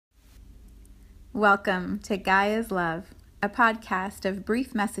Welcome to Gaia's Love, a podcast of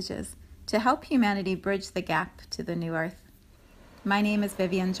brief messages to help humanity bridge the gap to the new earth. My name is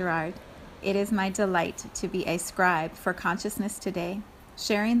Vivian Gerard. It is my delight to be a scribe for consciousness today,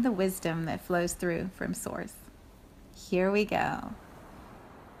 sharing the wisdom that flows through from Source. Here we go.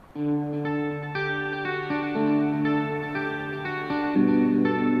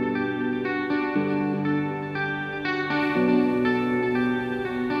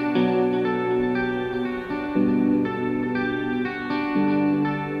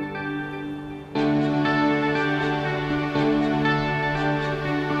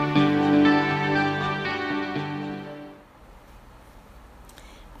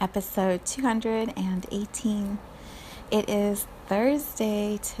 Episode 218. It is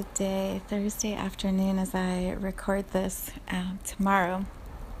Thursday today, Thursday afternoon as I record this. Tomorrow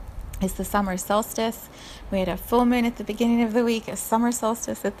is the summer solstice. We had a full moon at the beginning of the week, a summer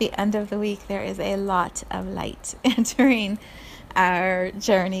solstice at the end of the week. There is a lot of light entering our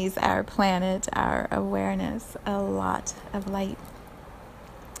journeys, our planet, our awareness, a lot of light.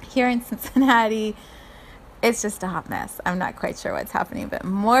 Here in Cincinnati, it's just a hot mess. I'm not quite sure what's happening, but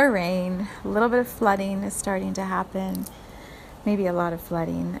more rain, a little bit of flooding is starting to happen. Maybe a lot of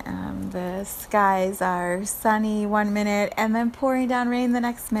flooding. The skies are sunny one minute and then pouring down rain the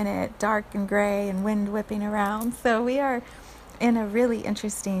next minute, dark and gray and wind whipping around. So we are in a really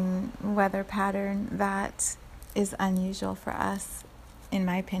interesting weather pattern that is unusual for us, in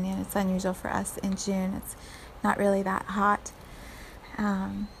my opinion. It's unusual for us in June. It's not really that hot.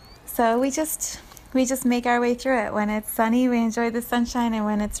 So we just make our way through it. When it's sunny, we enjoy the sunshine, and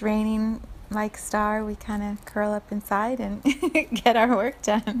when it's raining like Star, we kind of curl up inside and get our work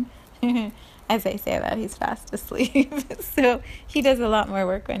done. As I say that, he's fast asleep. So he does a lot more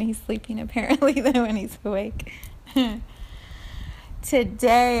work when he's sleeping, apparently, than when he's awake.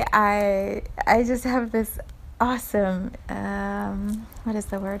 Today, I just have this awesome, what is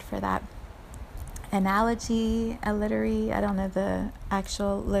the word for that? Analogy, allitery, I don't know the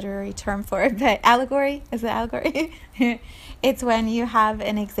actual literary term for it, but allegory, is it allegory? It's when you have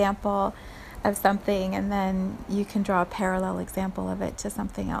an example of something and then you can draw a parallel example of it to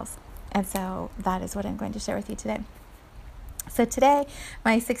something else. And so that is what I'm going to share with you today. So today,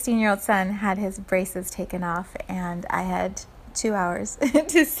 my 16-year-old son had his braces taken off, and I had 2 hours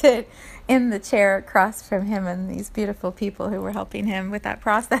to sit in the chair across from him and these beautiful people who were helping him with that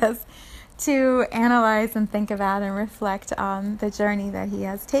process, to analyze and think about and reflect on the journey that he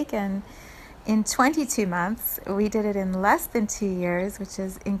has taken in 22 months. We did it in less than 2 years, which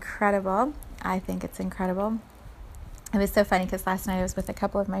is incredible. I think it's incredible. It was so funny because last night I was with a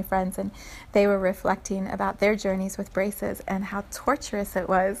couple of my friends and they were reflecting about their journeys with braces and how torturous it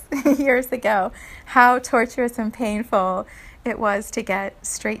was years ago, how torturous and painful it was to get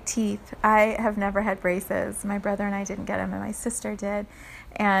straight teeth. I have never had braces. My brother and I didn't get them, and my sister did.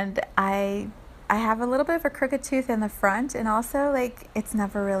 And I have a little bit of a crooked tooth in the front, and also it's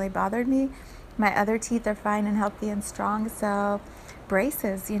never really bothered me. My other teeth are fine and healthy and strong. So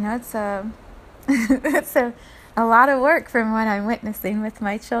braces, it's it's a lot of work from what I'm witnessing with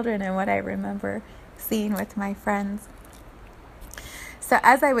my children and what I remember seeing with my friends. So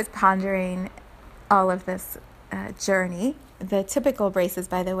as I was pondering all of this journey, the typical braces,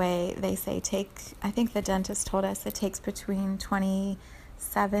 by the way, they say I think the dentist told us it takes between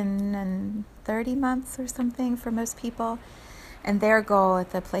 27 and 30 months or something for most people. And their goal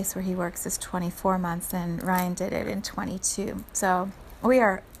at the place where he works is 24 months, and Ryan did it in 22. So we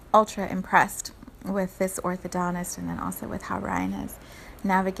are ultra impressed with this orthodontist, and then also with how Ryan has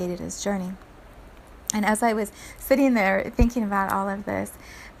navigated his journey. And as I was sitting there thinking about all of this,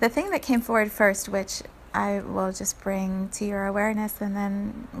 the thing that came forward first, which I will just bring to your awareness, and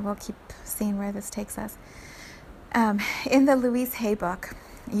then we'll keep seeing where this takes us. In the Louise Hay book,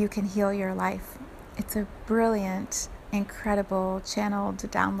 You Can Heal Your Life, it's a brilliant, incredible, channeled,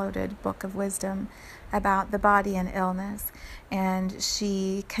 downloaded book of wisdom about the body and illness. And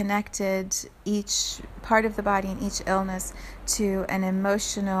she connected each part of the body and each illness to an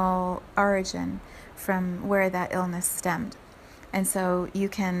emotional origin from where that illness stemmed. And so you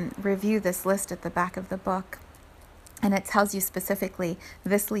can review this list at the back of the book, and it tells you specifically,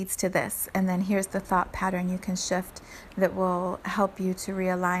 this leads to this, and then here's the thought pattern you can shift that will help you to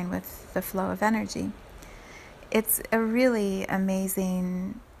realign with the flow of energy. It's a really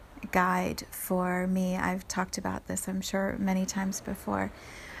amazing guide for me. I've talked about this, I'm sure, many times before.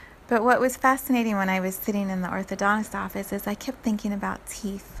 But what was fascinating when I was sitting in the orthodontist office is I kept thinking about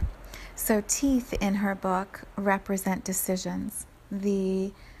teeth. So teeth in her book represent decisions.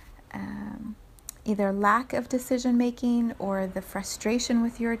 The either lack of decision making, or the frustration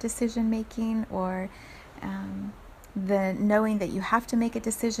with your decision making, or the knowing that you have to make a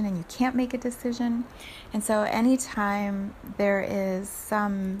decision and you can't make a decision. And so anytime there is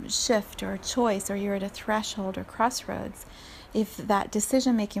some shift or choice, or you're at a threshold or crossroads, if that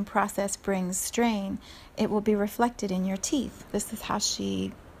decision making process brings strain, it will be reflected in your teeth. This is how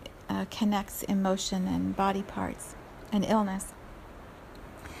she connects emotion and body parts and illness.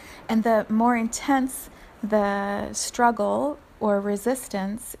 And the more intense the struggle or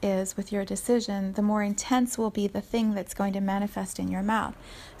resistance is with your decision, the more intense will be the thing that's going to manifest in your mouth.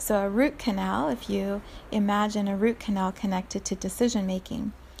 So a root canal, if you imagine a root canal connected to decision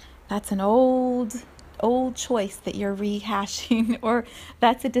making, that's an old choice that you're rehashing, or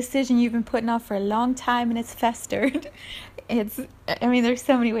that's a decision you've been putting off for a long time and it's festered. There's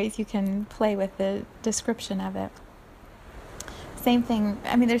so many ways you can play with the description of it. Same thing,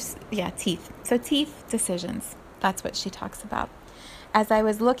 teeth. So teeth decisions, that's what she talks about. As I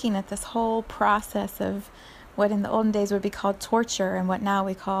was looking at this whole process of what in the olden days would be called torture and what now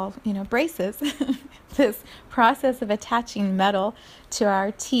we call, braces, this process of attaching metal to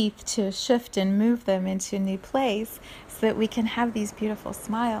our teeth to shift and move them into a new place so that we can have these beautiful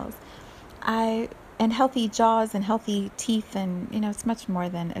smiles. And healthy jaws and healthy teeth, and, it's much more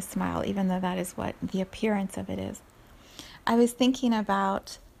than a smile, even though that is what the appearance of it is. I was thinking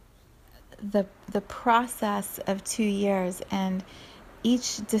about the process of 2 years, and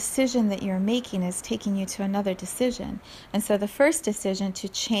each decision that you're making is taking you to another decision. And so the first decision to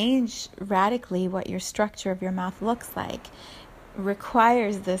change radically what your structure of your mouth looks like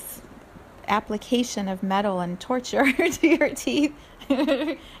requires this application of metal and torture to your teeth.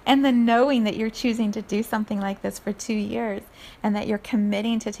 And the knowing that you're choosing to do something like this for 2 years, and that you're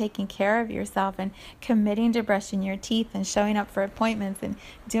committing to taking care of yourself and committing to brushing your teeth and showing up for appointments and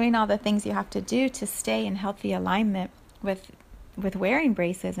doing all the things you have to do to stay in healthy alignment with wearing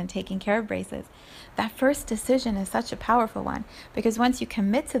braces and taking care of braces. That first decision is such a powerful one, because once you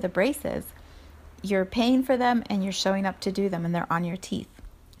commit to the braces, you're paying for them and you're showing up to do them, and they're on your teeth.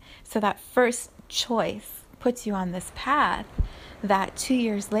 So that first choice puts you on this path that 2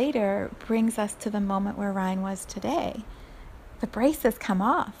 years later brings us to the moment where Ryan was today. The braces come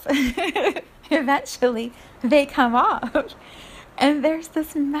off. Eventually, they come off. And there's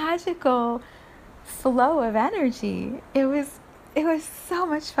this magical flow of energy. It was so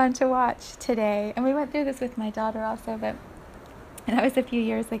much fun to watch today. And we went through this with my daughter also, and that was a few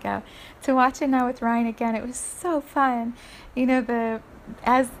years ago. To watch it now with Ryan again, it was so fun.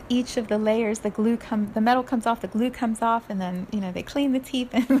 As each of the layers, the metal comes off, the glue comes off, and then, they clean the teeth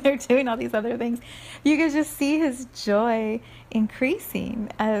and they're doing all these other things. You can just see his joy increasing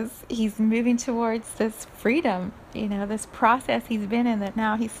as he's moving towards this freedom, this process he's been in that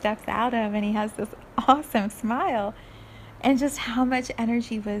now he steps out of, and he has this awesome smile, and just how much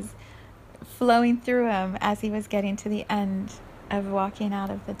energy was flowing through him as he was getting to the end of walking out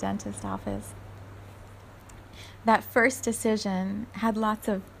of the dentist office. That first decision had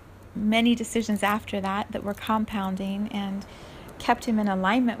many decisions after that were compounding and kept him in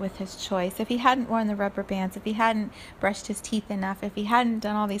alignment with his choice. If he hadn't worn the rubber bands, if he hadn't brushed his teeth enough, if he hadn't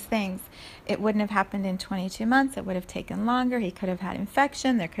done all these things, it wouldn't have happened in 22 months. It would have taken longer. He could have had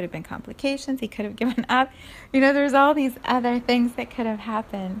infection. There could have been complications. He could have given up. There's all these other things that could have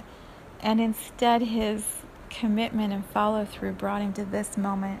happened. And instead, his commitment and follow through brought him to this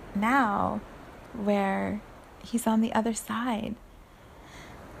moment now where he's on the other side.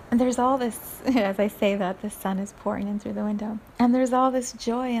 And there's all this, as I say that, the sun is pouring in through the window. And there's all this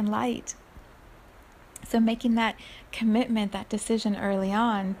joy and light. So making that commitment, that decision early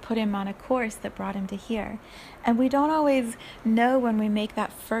on, put him on a course that brought him to here. And we don't always know when we make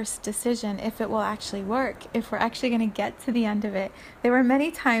that first decision if it will actually work, if we're actually going to get to the end of it. There were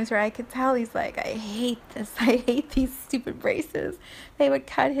many times where I could tell he's like, I hate this. I hate these stupid braces. They would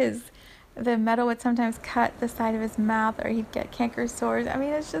cut the metal would sometimes cut the side of his mouth, or he'd get canker sores.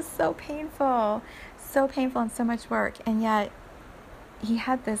 It's just so painful and so much work. And yet he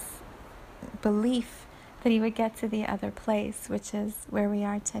had this belief that he would get to the other place, which is where we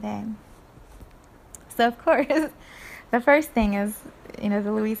are today. So of course, the first thing is,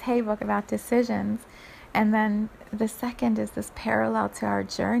 the Louise Hay book about decisions. And then the second is this parallel to our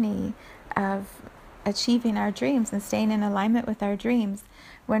journey of achieving our dreams and staying in alignment with our dreams.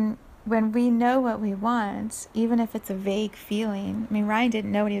 When we know what we want, even if it's a vague feeling. Ryan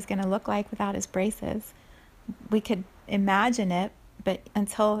didn't know what he was going to look like without his braces. We could imagine it, but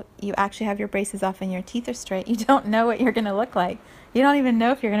until you actually have your braces off and your teeth are straight, you don't know what you're going to look like. You don't even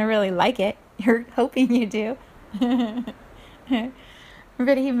know if you're going to really like it. You're hoping you do.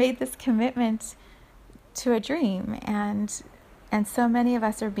 But he made this commitment to a dream, and so many of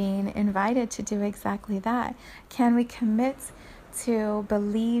us are being invited to do exactly that. Can we commit to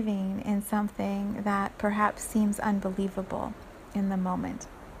believing in something that perhaps seems unbelievable in the moment?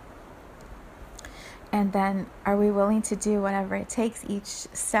 And then are we willing to do whatever it takes each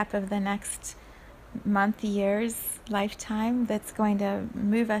step of the next month, years, lifetime that's going to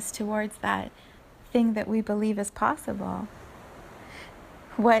move us towards that thing that we believe is possible?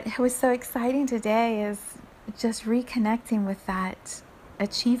 What was so exciting today is just reconnecting with that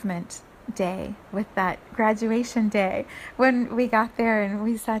achievement day, with that graduation day. When we got there and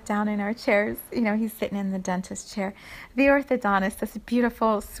we sat down in our chairs, he's sitting in the dentist chair. The orthodontist, this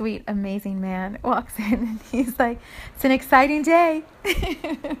beautiful, sweet, amazing man, walks in and he's like, "It's an exciting day."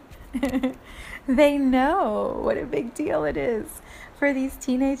 They know what a big deal it is for these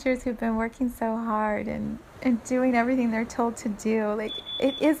teenagers who've been working so hard and doing everything they're told to do. Like,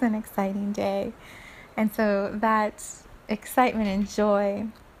 it is an exciting day. And so that excitement and joy,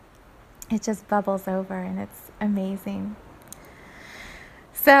 it just bubbles over, and it's amazing.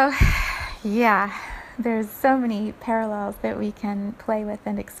 So, yeah, there's so many parallels that we can play with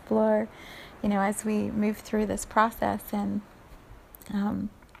and explore, as we move through this process. And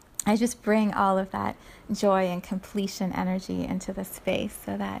I just bring all of that joy and completion energy into the space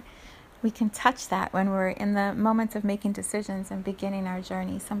so that we can touch that when we're in the moments of making decisions and beginning our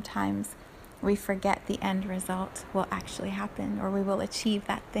journey. Sometimes we forget the end result will actually happen, or we will achieve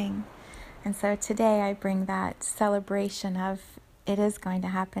that thing. And so today I bring that celebration of it is going to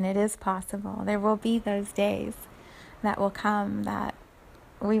happen, it is possible. There will be those days that will come that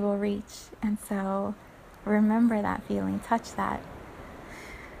we will reach. And so remember that feeling, touch that.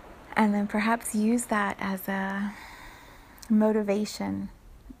 And then perhaps use that as a motivation.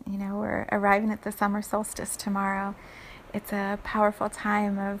 We're arriving at the summer solstice tomorrow. It's a powerful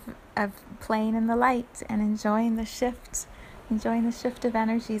time of playing in the light and enjoying the shift of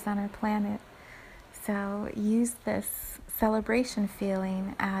energies on our planet. So use this celebration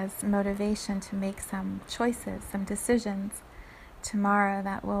feeling as motivation to make some choices, some decisions tomorrow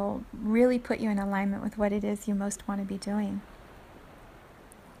that will really put you in alignment with what it is you most want to be doing.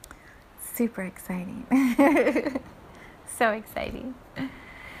 Super exciting. So exciting.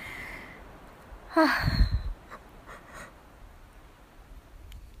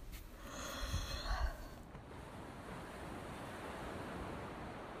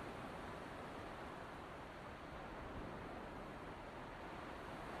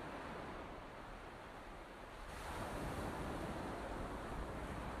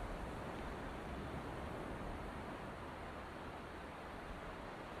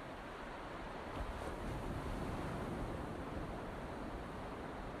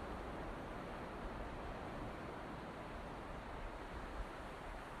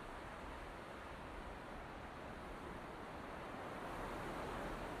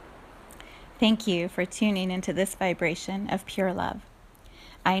 Thank you for tuning into this vibration of pure love.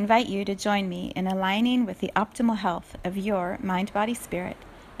 I invite you to join me in aligning with the optimal health of your mind, body, spirit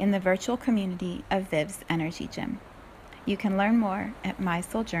in the virtual community of Viv's Energy Gym. You can learn more at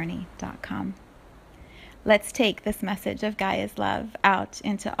mysouljourney.com. Let's take this message of Gaia's love out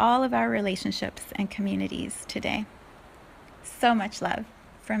into all of our relationships and communities today. So much love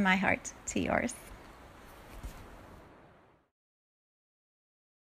from my heart to yours.